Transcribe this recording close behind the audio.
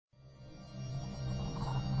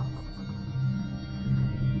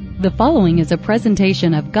The following is a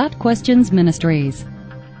presentation of Got Questions Ministries.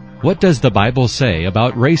 What does the Bible say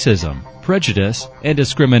about racism, prejudice, and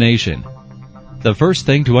discrimination? The first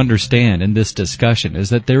thing to understand in this discussion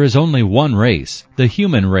is that there is only one race, the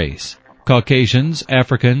human race. Caucasians,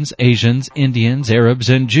 Africans, Asians, Indians,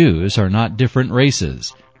 Arabs, and Jews are not different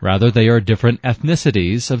races. Rather, they are different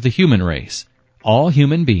ethnicities of the human race. All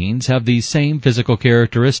human beings have these same physical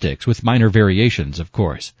characteristics, with minor variations, of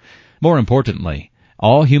course. More importantly,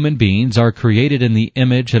 all human beings are created in the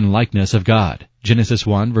image and likeness of God. Genesis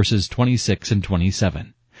 1, verses 26 and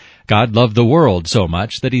 27. God loved the world so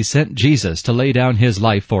much that He sent Jesus to lay down His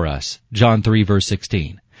life for us. John 3, verse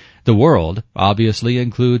 16. The world obviously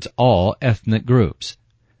includes all ethnic groups.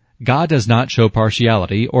 God does not show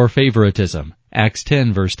partiality or favoritism. Acts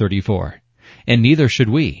 10, verse 34. And neither should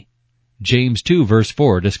we. James 2, verse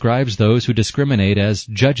 4 describes those who discriminate as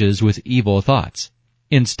judges with evil thoughts.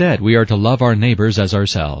 Instead, we are to love our neighbors as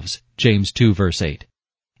ourselves. James 2, verse 8.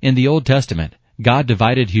 In the Old Testament, God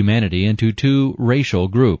divided humanity into two racial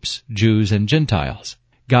groups, Jews and Gentiles.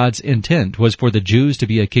 God's intent was for the Jews to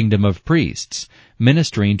be a kingdom of priests,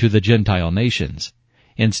 ministering to the Gentile nations.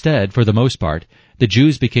 Instead, for the most part, the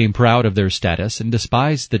Jews became proud of their status and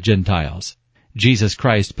despised the Gentiles. Jesus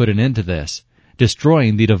Christ put an end to this,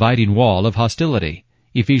 destroying the dividing wall of hostility.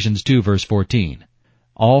 Ephesians 2, verse 14.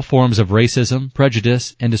 All forms of racism,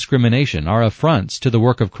 prejudice, and discrimination are affronts to the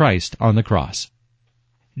work of Christ on the cross.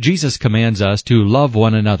 Jesus commands us to love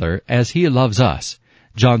one another as He loves us.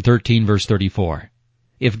 John 13, verse 34.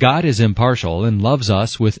 If God is impartial and loves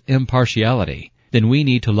us with impartiality, then we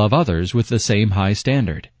need to love others with the same high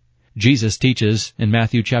standard. Jesus teaches in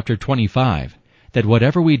Matthew chapter 25 that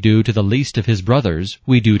whatever we do to the least of His brothers,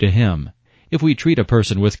 we do to Him. If we treat a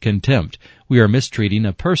person with contempt, we are mistreating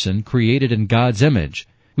a person created in God's image.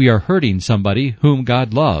 We are hurting somebody whom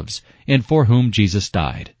God loves and for whom Jesus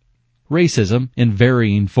died. Racism, in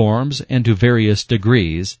varying forms and to various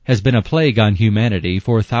degrees, has been a plague on humanity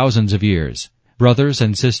for thousands of years. Brothers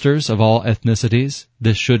and sisters of all ethnicities,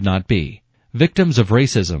 this should not be. Victims of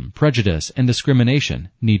racism, prejudice, and discrimination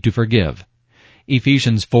need to forgive.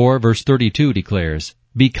 Ephesians 4, verse 32 declares,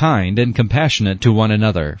 "Be kind and compassionate to one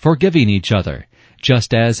another, forgiving each other,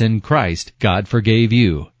 just as in Christ God forgave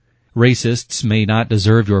you." Racists may not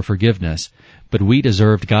deserve your forgiveness, but we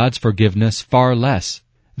deserved God's forgiveness far less.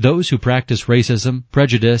 Those who practice racism,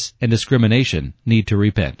 prejudice, and discrimination need to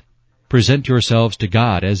repent. Present yourselves to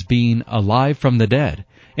God as being alive from the dead,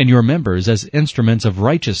 and your members as instruments of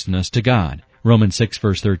righteousness to God. Romans 6,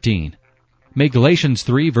 verse 13. May Galatians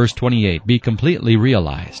 3, verse 28 be completely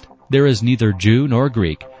realized. There is neither Jew nor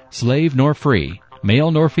Greek, slave nor free,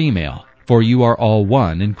 male nor female, for you are all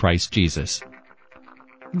one in Christ Jesus.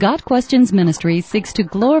 Got Questions Ministry seeks to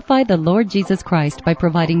glorify the Lord Jesus Christ by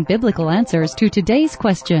providing biblical answers to today's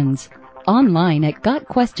questions. Online at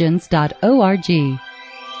gotquestions.org.